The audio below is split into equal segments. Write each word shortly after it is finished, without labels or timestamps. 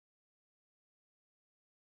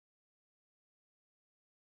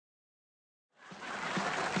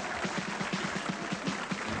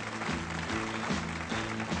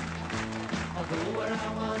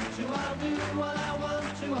what I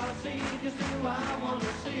want to, I'll see just who I want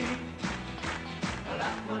to see. I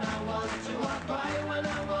laugh when I want to, I cry when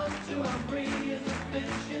I want to, I'm free as a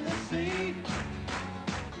fish in the sea.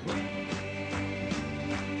 We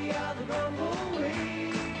are the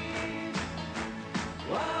Grumbleweeds.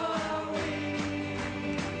 Wow, we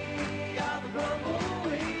are the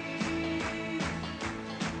Grumbleweeds.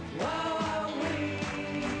 Wow, we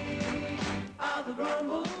are the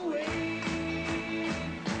Grumbleweeds.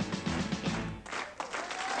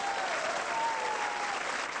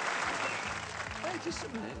 Hey, just a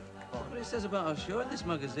minute. What it says about our show in this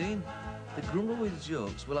magazine. The Grumbleweeds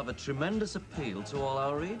jokes will have a tremendous appeal to all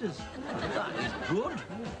our readers. That is good.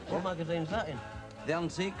 What magazine's that in? The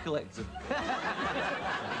Antique Collector.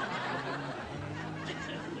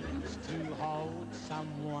 To hold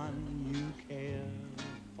someone you care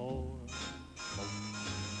for.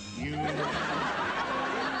 You.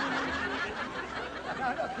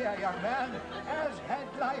 Now, look here, young man. As head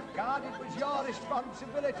lifeguard, it was your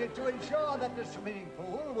responsibility to ensure that the swimming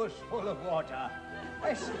pool was full of water.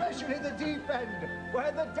 Especially the deep end,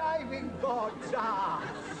 where the diving boards are.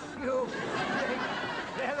 You big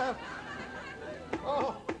fella.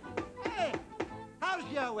 Oh. Hey, how's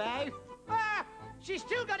your wife? Ah, she's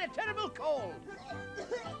still got a terrible cold.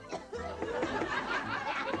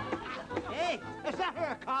 Hey, is that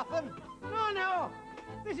her coffin? No, no.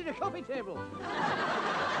 This is a coffee table.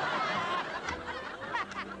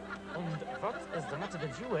 And what is the matter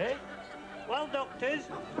with you, eh? Well, doctors,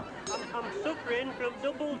 I'm suffering from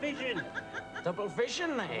double vision. Double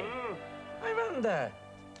vision, eh? I wonder,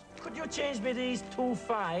 could you change me these 2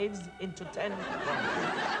 5s into 10?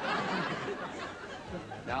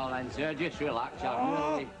 Now then, sir, just relax.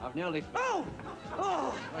 I've nearly... Oh!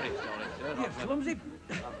 Oh! Very sorry, sir. You clumsy...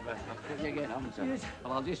 I've put you again, haven't I? Yes.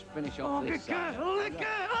 Well, I'll just finish off this side. Be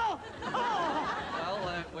careful!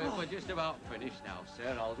 Well, we're just about finished now,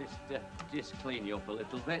 sir. I'll just clean you up a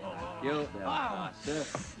little bit. You, there, sir.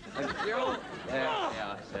 Thank you. There,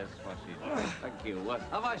 yeah, sir, smash it. Thank you.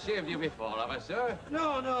 Have I shaved you before, have I, sir?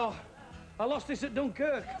 No. I lost this at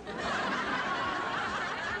Dunkirk.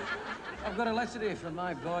 I've got a letter here from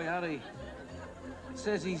my boy, Harry. It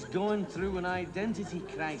says he's going through an identity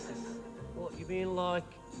crisis. What, you mean like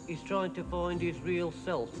he's trying to find his real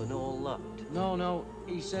self and all that? No.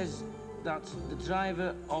 He says that the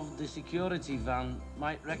driver of the security van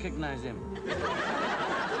might recognize him.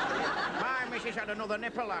 My missus had another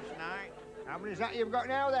nipple last night. How many is that you've got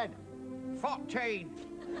now, then? 14.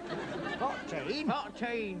 14?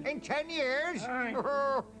 14. In 10 years? Aye.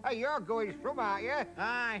 Oh, hey, you're going from, aren't you?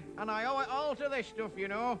 Aye, and I owe it all to this stuff, you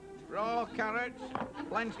know. Raw carrots,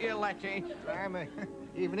 plenty of lettuce.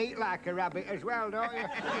 You even eat like a rabbit as well, don't you?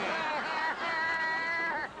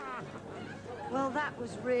 Well, that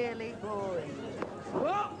was really boring.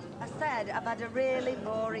 What? I said I've had a really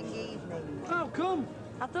boring evening. How come?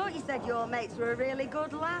 I thought you said your mates were a really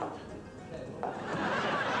good laugh.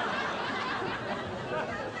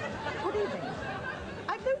 Good evening.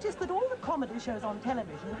 I've noticed that all the comedy shows on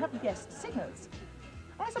television have guest singers.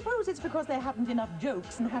 I suppose it's because there haven't enough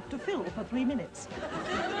jokes and have to fill for 3 minutes.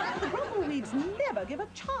 The Grumbleweeds never give a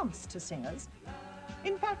chance to singers.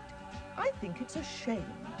 In fact, I think it's a shame.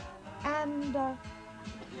 And,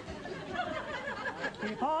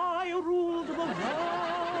 if I ruled the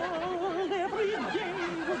world, every day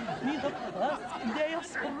would be the first day of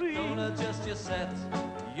spring. Don't adjust your set,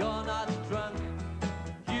 you're not drunk.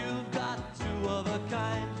 You've got 2 of a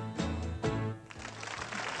kind.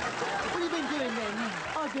 What have you been doing then?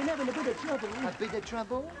 I've been having a bit of trouble. A bit of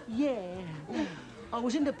trouble? Yeah. I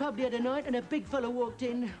was in the pub the other night and a big fella walked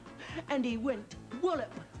in and he went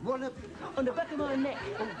wallop on the back of my neck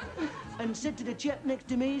and said to the chap next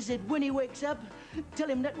to me, he said, when he wakes up, tell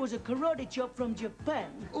him that was a karate chop from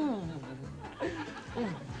Japan. Ooh.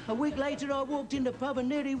 A week later, I walked in the pub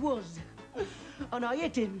and there he was. And I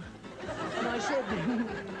hit him. And I said,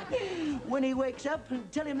 when he wakes up,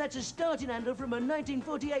 tell him that's a starting handle from a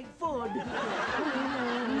 1948 Ford.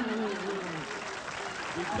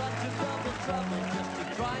 We've got to double trouble just to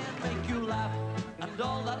try and make you laugh. And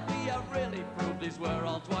all that we have really proved is we're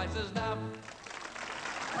all twice as naff.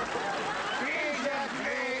 He's a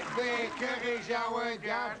great baker, is our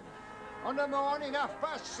dad. On the morning,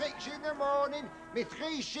 6:30 in the morning, my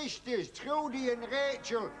 3 sisters, Trudy and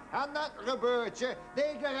Rachel, and that Roberta,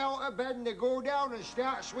 they get out of bed and they go down and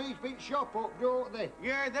start sweeping shop up, don't they?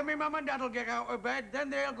 Yeah, then my mum and dad'll get out of bed,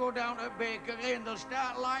 then they'll go down to the bakery and they'll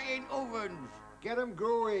start lighting ovens. Get them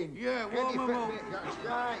going. Yeah, warm 'em up. That's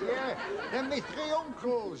right, yeah. Then my 3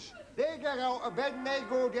 uncles, They get out of bed and they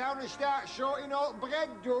go down and start sorting all bread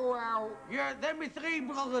dough out. Yeah, then my three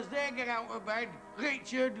brothers, they get out of bed.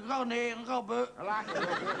 Richard, Ronnie and Robert. I like it.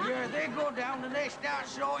 Yeah, they go down and they start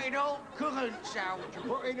sorting all currants out.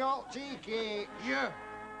 Putting all tea cakes. Yeah.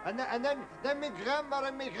 And then my grandma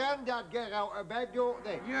and my granddad get out of bed, don't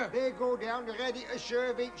they? Yeah. They go down to ready to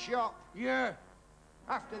serve in shop. Yeah.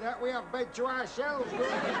 After that, we have bed to ourselves, don't we?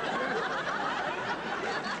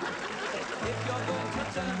 If you're going to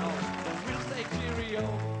turn off, then we'll say cheerio.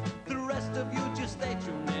 The rest of you just stay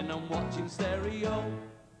tuned in and watching stereo.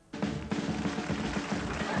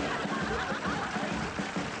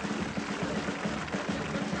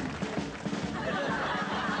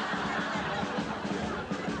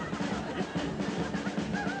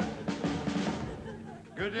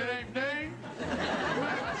 Good evening.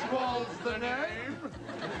 Maxwell's the name.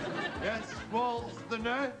 Yes, Wall's the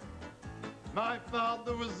name. My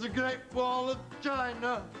father was the Great Wall of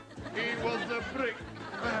China. He was a brick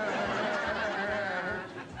man.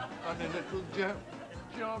 And a little gem.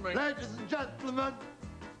 Charming. Ladies and gentlemen,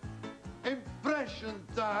 impression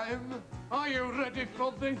time. Are you ready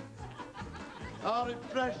for this? Our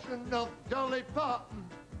impression of Dolly Parton.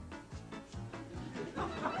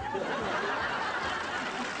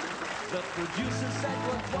 The producer said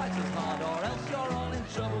work twice as hard or else you're all in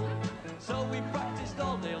trouble. So we practiced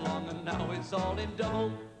all day long and now it's all in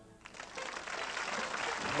double.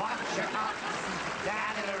 Watch your ox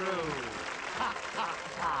down in a room. Ha, ha,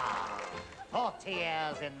 ha. 40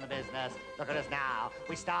 years in the business. Look at us now.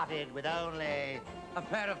 We started with only A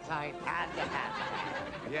pair of tights. and a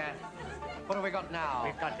handbag. Yes. What have we got now?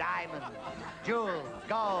 We've got diamonds, jewels,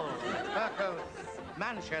 gold, Fur coats,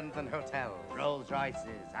 mansions and hotels. Rolls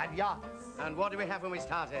Royces, and yachts. And what do we have when we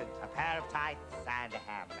started? A pair of tights and a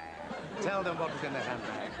handbag. Tell them what was in the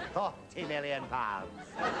handbag. 40 million pounds.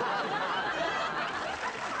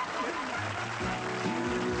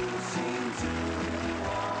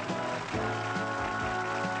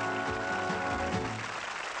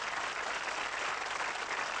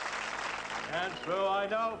 And so I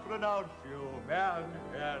now pronounce you man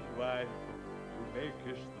and wife who may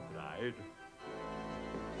kiss the bride.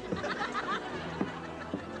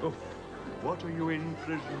 Oh, what are you in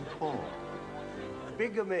prison for?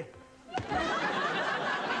 Bigamy.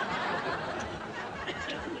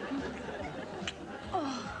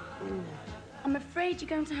 I'm afraid you're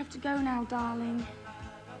going to have to go now, darling.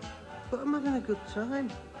 But I'm having a good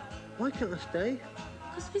time. Why can't I stay?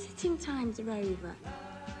 Because visiting times are over.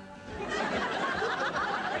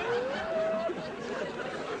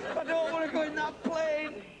 I don't want to go in that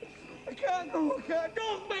plane. I can't go.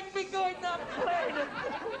 Don't make me go in that plane.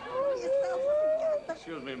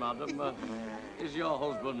 Excuse me, madam. Is your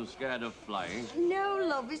husband scared of flying? No,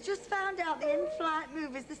 love, he's just found out the in-flight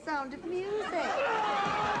movie's The Sound of Music.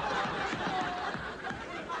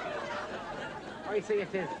 I say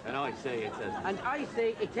it is. And I say it isn't. And I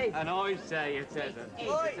say it is. And I say it isn't.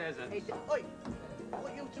 Oi! It isn't. Oi!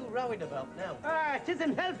 What are you two rowing about now? Ah, it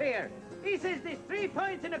isn't health here. He says there's 3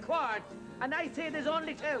 pints in a quart, and I say there's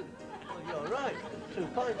only 2. Oh, you're right. 2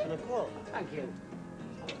 pints and a quart. Thank you.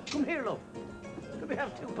 Come here, love. Could we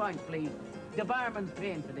have 2 pints, please? The barman's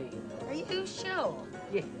paying for these. Are you sure?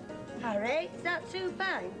 Yes. Harry, is that 2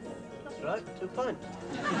 pints? That's right, 2 pints.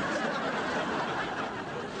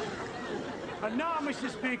 And now, Mr.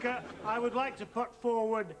 Speaker, I would like to put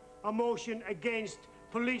forward a motion against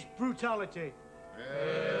police brutality.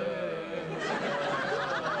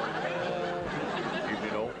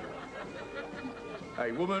 Evening all.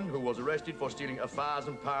 A woman who was arrested for stealing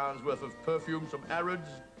 £1,000 worth of perfumes from Harrods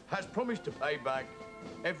has promised to pay back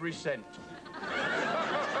every cent.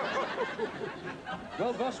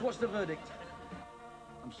 Well, boss, what's the verdict?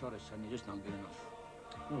 I'm sorry, son, you're just not good enough.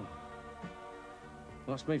 Well,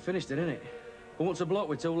 that's me finished it, isn't it? Who wants a bloke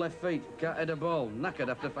with 2 left feet? Can't head a ball, knackered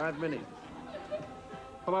after 5 minutes.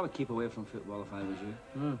 Well, I would keep away from football if I was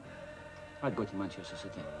you. I'd go to Manchester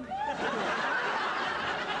City.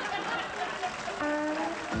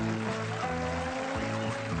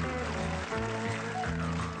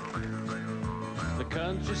 The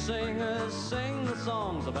country singers sing the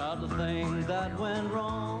songs about the things that went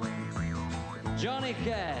wrong. Johnny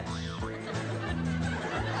Cash.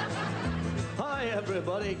 Hi,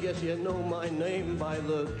 everybody. Guess you know my name by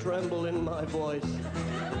the tremble in my voice.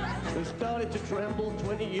 It started to tremble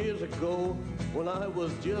 20 years ago when I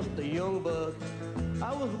was just a young bud.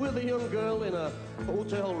 I was with a young girl in a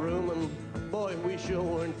hotel room, and boy, we sure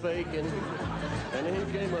weren't faking. And in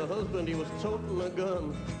came her husband, he was toting a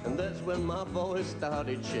gun, and that's when my voice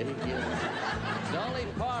started shaking. Dolly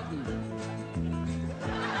Parton.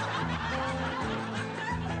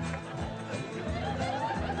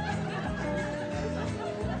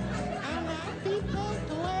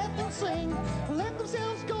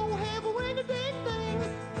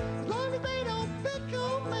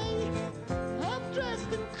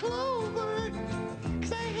 clover.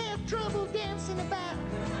 'Cause I have trouble dancing about.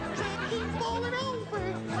 'Cause I keep falling over.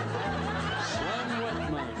 Slam wet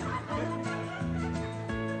man.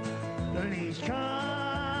 Please Come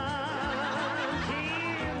to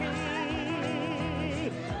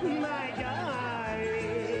me, my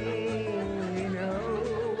darling. You know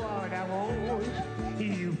what I want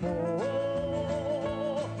you for.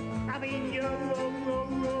 I've been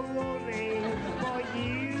rolling for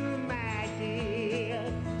you, my dear,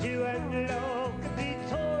 to unlock the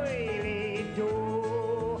toilet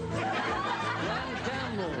door.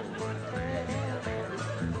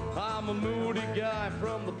 I'm a moody guy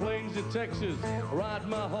from the plains of Texas. Ride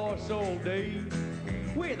my horse all day.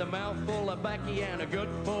 With a mouthful of baccy and a gut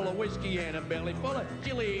full of whiskey and a belly full of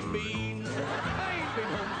chili beans. I ain't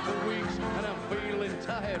been home for weeks and I'm feeling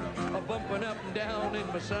tired of bumping up and down in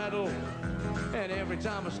my saddle. And every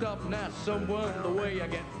time I stop and ask someone the way, I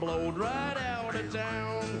get blowed right out of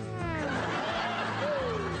town.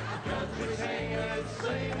 Country singers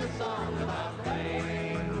sing a song about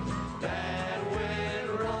things that went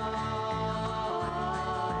wrong.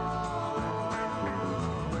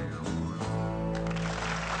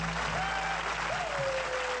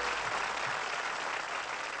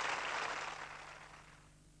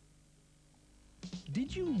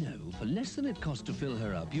 Did you know for less than it costs to fill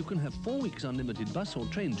her up, you can have 4 weeks unlimited bus or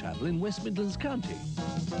train travel in West Midlands County?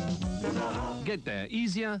 Get there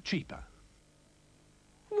easier, cheaper.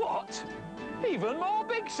 What? Even more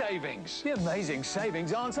big savings? The amazing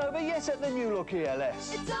savings aren't over yet at the new look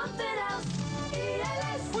ELS. It's something else.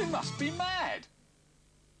 ELS. We must be mad.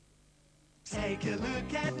 Take a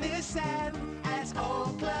look at Nissan at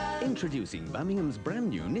Auckland. Introducing Birmingham's brand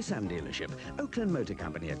new Nissan dealership, Auckland Motor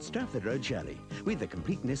Company at Stratford Road, Shirley, with the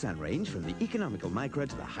complete Nissan range from the economical Micra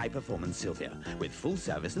to the high-performance Sylvia, with full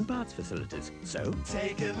service and parts facilities. So,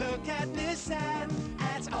 take a look at Nissan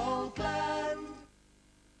at Auckland.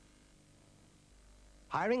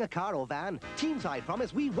 Hiring a car or van? Teamside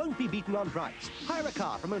promise we won't be beaten on price. Hire a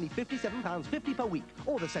car from only £57.50 per week,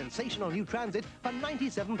 or the sensational new Transit for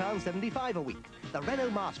 £97.75 a week. The Renault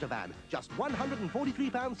Master Van, just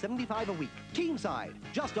 £143.75 a week. Teamside,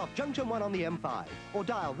 just off Junction 1 on the M5. Or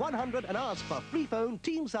dial 100 and ask for free phone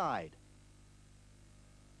Teamside.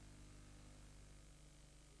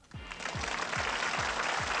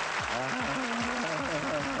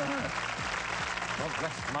 God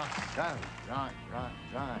bless my soul. Right.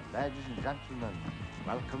 Ladies and gentlemen,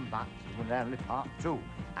 welcome back to the Early Part 2.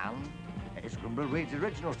 And it's Grumbleweeds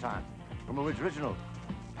original time. Grumbleweeds original.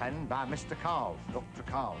 Penned by Mr. Carl, Dr.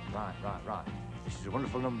 Carl. Right. This is a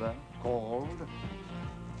wonderful number called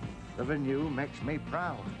Loving You Makes Me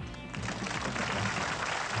Proud.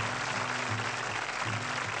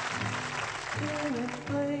 Can't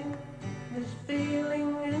explain this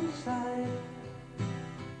feeling inside.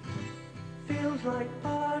 Feels like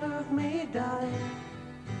part of me died.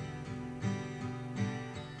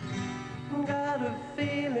 Got a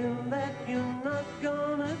feeling that you're not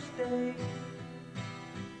gonna stay.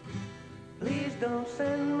 Please don't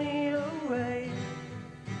send me away.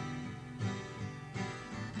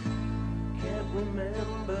 Can't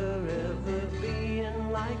remember ever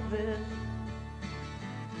being like this.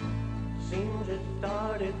 Seems it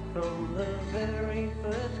started from the very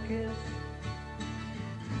first kiss.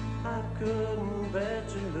 I couldn't bear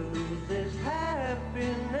to lose this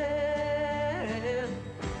happiness.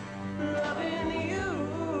 Loving you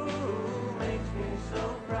makes me so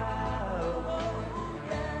proud.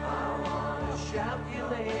 I wanna shout your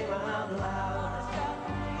name out loud.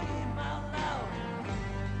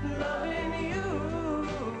 Loving you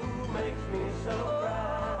makes me so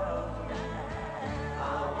proud. I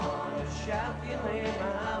wanna shout your name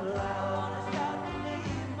out loud.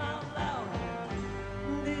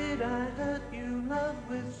 Did I hurt you, love,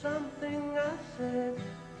 with something I said?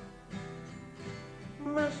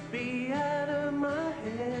 Must be out of my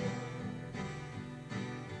head.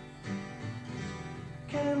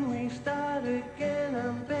 Can we start again?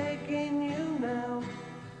 I'm begging you now.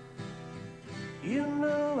 You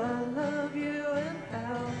know I love you, and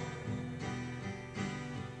how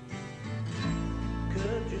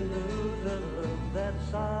could you lose a love that's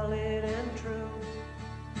solid and true?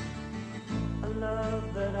 A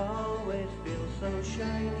love that always feels so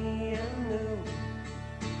shiny and new.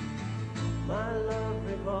 My love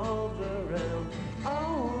revolves around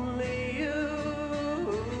only you.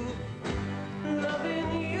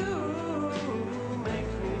 Loving you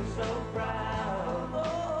makes me so proud.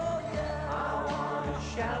 I wanna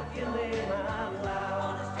shout your name out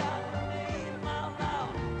loud.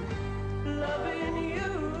 Loving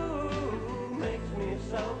you makes me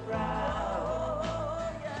so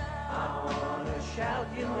proud. I wanna shout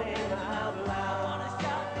shout your name out loud. I wanna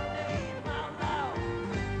shout your name out loud.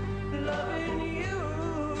 Loving you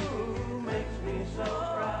makes me so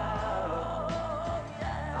proud.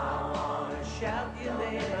 I wanna shout your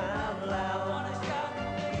name out loud. I wanna shout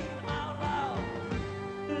your name out loud.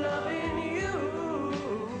 Loving you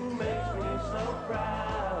makes me so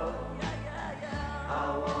proud. I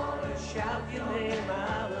wanna shout your name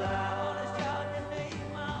out loud.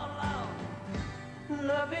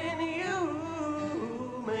 Loving you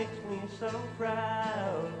makes me so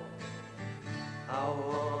proud. I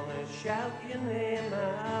wanna shout your name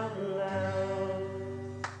out loud.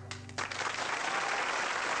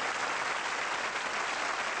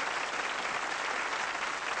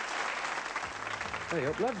 Hey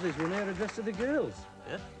up, lads, there's one here addressed to the girls.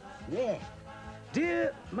 Yeah? Yeah.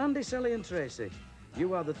 Dear Mandy, Sally and Tracy,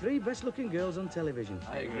 you are the 3 best-looking girls on television.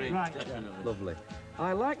 I agree, Right. definitely. Lovely.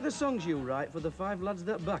 I like the songs you write for the 5 lads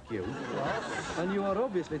that back you. And you are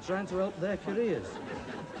obviously trying to help their careers.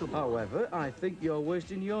 However, I think you're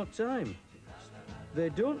wasting your time. They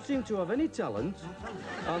don't seem to have any talent,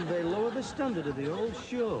 and they lower the standard of the whole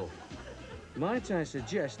show. Might I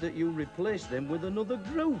suggest that you replace them with another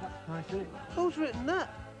group? Who's written that?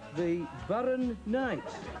 The Barren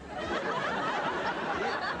Knights.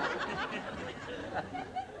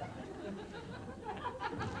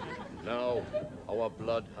 Now, our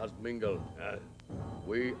blood has mingled.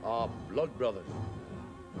 We are blood brothers.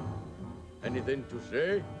 Anything to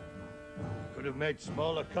say? Could have made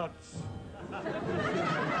smaller cuts.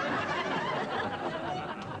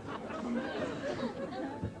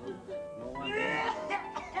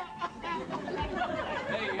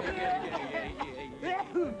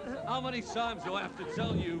 How many times do I have to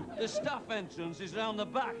tell you the staff entrance is round the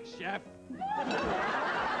back, chef?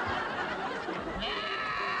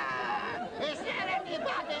 Is there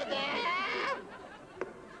anybody there?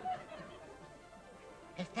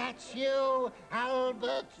 If that's you,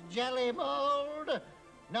 Albert Jellymold,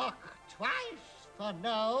 knock twice for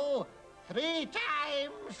no, 3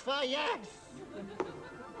 times for yes.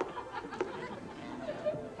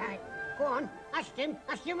 Right, go on, ask him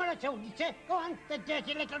what I told you to. Go on, the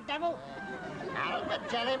dirty little devil. Albert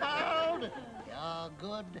Jellymold, your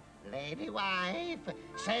good lady wife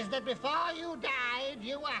says that before you died,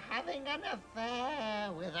 you were having an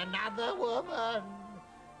affair with another woman.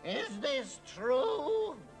 Is this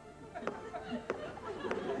true?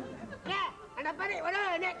 Yeah, and I bet it was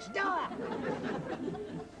her next door.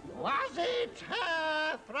 Was it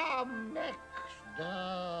her from next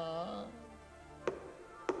door?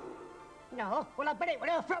 No, well, I bet it was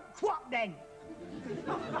her from Quap then.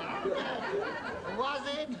 Was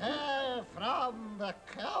it her from the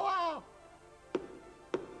co-op?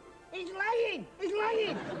 He's lying! He's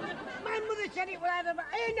lying! My mother said it was either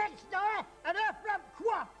her next door and her from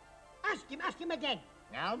Quap. Ask him again.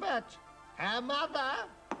 Albert, her mother.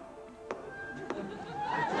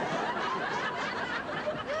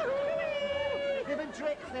 Different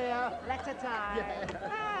tricks here. Letter time.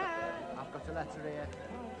 I've got a letter here.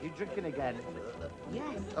 You drinking again?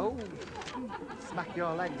 Yes. Oh, smack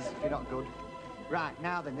your legs if you're not good. Right,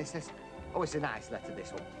 now then, this says... Oh, it's a nice letter,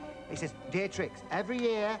 this one. It says, Dear Trix, every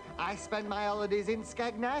year I spend my holidays in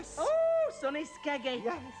Skegness. Oh, sunny Skeggy.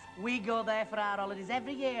 Yes. We go there for our holidays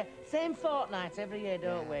every year. Same fortnight every year,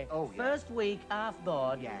 don't we? Oh, yeah. First week, half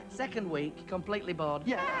bored. Yeah. Second week, completely bored.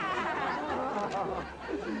 Yeah.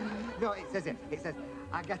 No, it says,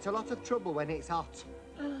 I get a lot of trouble when it's hot.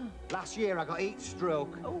 Last year I got heat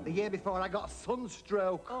stroke. Oh. The year before I got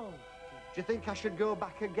sunstroke. Oh. Do you think I should go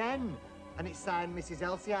back again? And it's signed Mrs.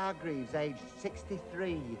 Elsie Hargreaves, aged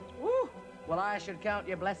 63. Woo! Well, I should count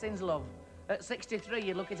your blessings, love. At 63,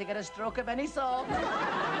 you're lucky to get a stroke of any sort.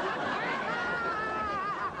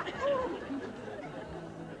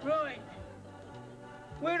 Right.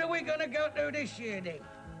 Where are we going to go to this year, then?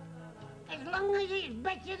 As long as it's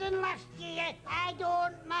better than last year, I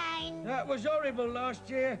don't mind. That was horrible last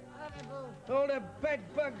year. Horrible. All the bed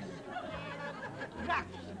bugs.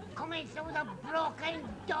 Rats coming through the broken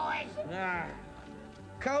doors. Ah.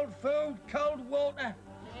 Cold food, cold water.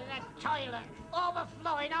 The toilet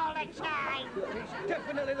overflowing all the time. It's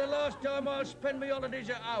definitely the last time I'll spend my holidays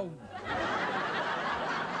at home.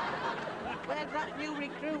 Where's that new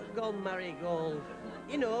recruit gone, Marigold?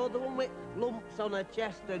 You know, the one with lumps on her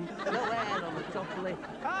chest and no hair on the top lip.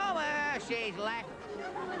 Oh, she's left.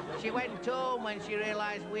 She went home when she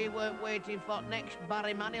realised we weren't waiting for next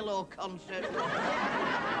Barry Manilow concert. Ladies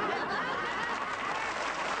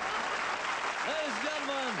and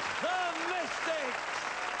gentlemen, the Mystics!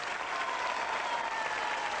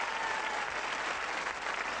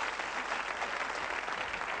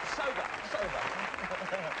 Sober.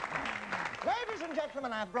 Ladies and and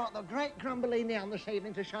gentlemen, I've brought the great Grumbleweeds on this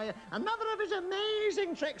evening to show you another of his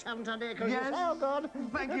amazing tricks, haven't I, dear? Yes. You're so good.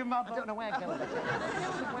 Thank you, Mother. I don't know where to go.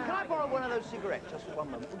 Can I borrow one of those cigarettes just for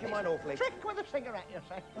 1 moment? Would you mind awfully? Trick with a cigarette, you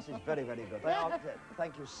say? This is very, very good. They are,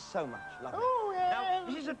 thank you so much. Lovely. Oh, yeah. Now,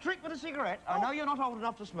 this is a trick with a cigarette. I know you're not old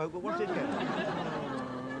enough to smoke, but what's it good?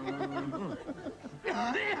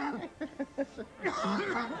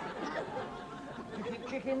 You keep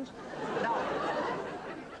chickens?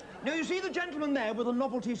 Now, you see the gentleman there with a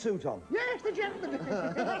novelty suit on? Yes, the gentleman.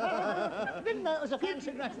 Didn't know it was a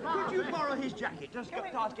fancy dress. Could you borrow his jacket? Just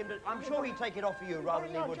ask him to... I'm sure he'd take it off for you rather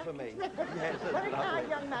than he would for me. Yes, that's Very kind, lovely.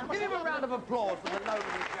 young man. Give him a round of applause for the loan of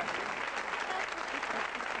his jacket.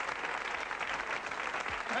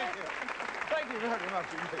 Thank you. Thank you very much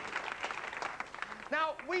indeed.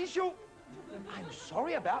 Now, we shall... I'm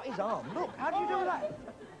sorry about his arm. Look, how do you do that?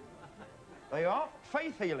 There you are.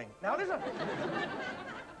 Faith healing. Now, listen.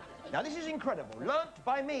 Now, this is incredible. Learnt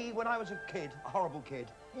by me when I was a kid, a horrible kid.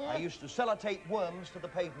 Yeah. I used to sellotape worms to the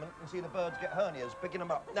pavement and see the birds get hernias, picking them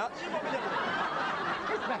up. Now, this is what we do.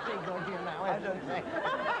 It's very good, you know, I don't think.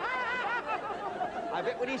 I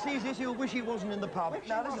bet when he sees this, he'll wish he wasn't in the pub.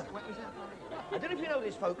 Now, listen. I don't know if you know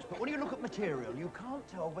this, folks, but when you look at material, you can't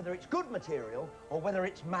tell whether it's good material or whether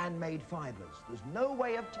it's man-made fibres. There's no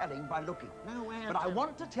way of telling by looking. No way of But I telling.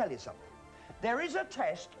 want to tell you something. There is a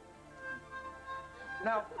test.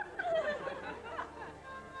 Now,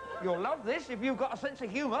 you'll love this if you've got a sense of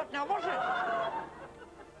humour. Now, watch it.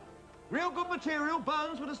 Real good material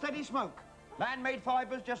burns with a steady smoke. Man-made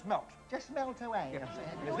fibres just melt. Just melt away. Yes.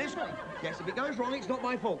 Is this? Yes, if it goes wrong, it's not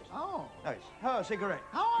my fault. Oh. No, it's her cigarette.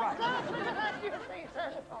 Oh, Right. that's you see,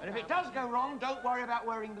 sir. And if it does go wrong, don't worry about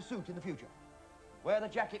wearing the suit in the future. Wear the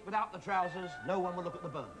jacket without the trousers. No one will look at the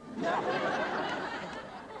burn.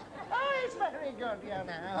 Oh, it's very good, you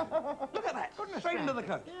know. Look at that. Goodness Straight into the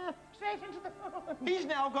gracious. coat. Yeah, straight into the coat. He's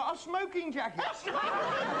now got a smoking jacket.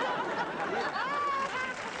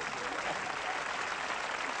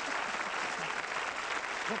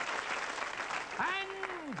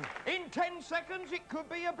 And in 10 seconds, it could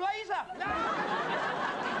be a blazer.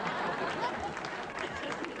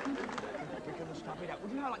 We're going to stub it up.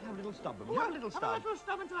 Would you like to have a little stub? Have a little stub. Have a little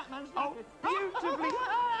stub into that man's Oh, jacket. beautifully.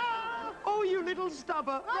 Oh, you little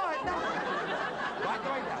stubber. Right, now. Right,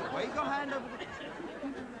 going down. Wave your hand over the...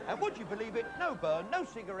 And would you believe it? No burn, no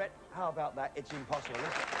cigarette. How about that? It's impossible, isn't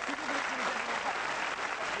it?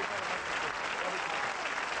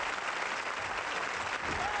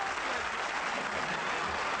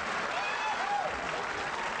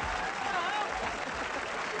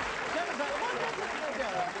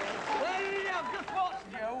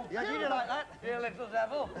 Yeah, you like that? You little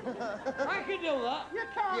devil. I can do that. You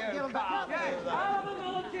can't do that. Yes, I'll have a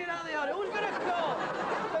volunteer out the audience. Who's going to go?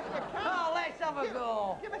 Oh, let's have a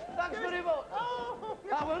go. Thanks very much.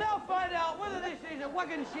 I will now find out whether this is a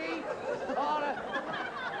wagon sheet or a...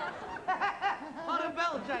 or a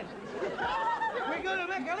bell tent. We're going to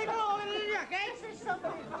make a little hole in the jacket. This is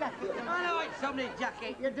somebody's jacket. I know it's somebody's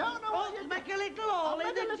jacket. You don't know what Oh, make a little hole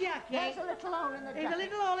in the jacket. There's a little hole in the jacket. There's a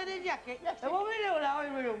little hole in the jacket. Yes, And what we do now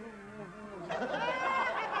is we do...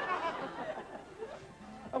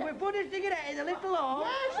 And we put this cigarette in the little hole.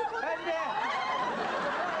 Yes, you put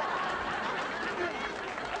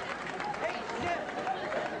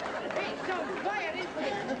And it's so quiet, isn't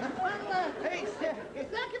it? Well, It's...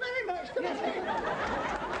 thank you very much. Come on.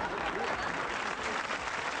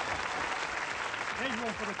 Here's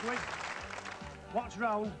one for the quick. Watch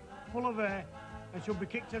round, full of air, and she'll be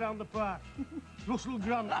kicked around the park. Russell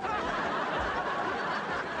Grant.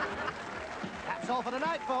 That's all for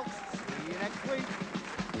tonight, folks. See you next week.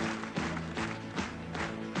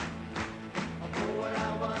 I'll do what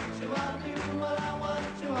I want to, I'll do what I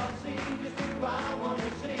want to, I'll see just who I want to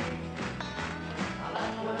see. I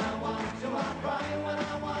laugh when I want to, I cry when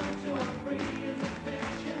I want to, I'm free as a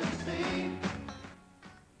fish in the sea.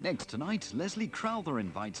 Next tonight, Leslie Crowther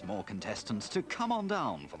invites more contestants to come on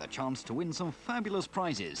down for the chance to win some fabulous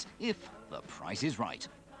prizes, if the price is right.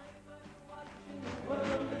 The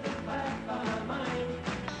world is a bad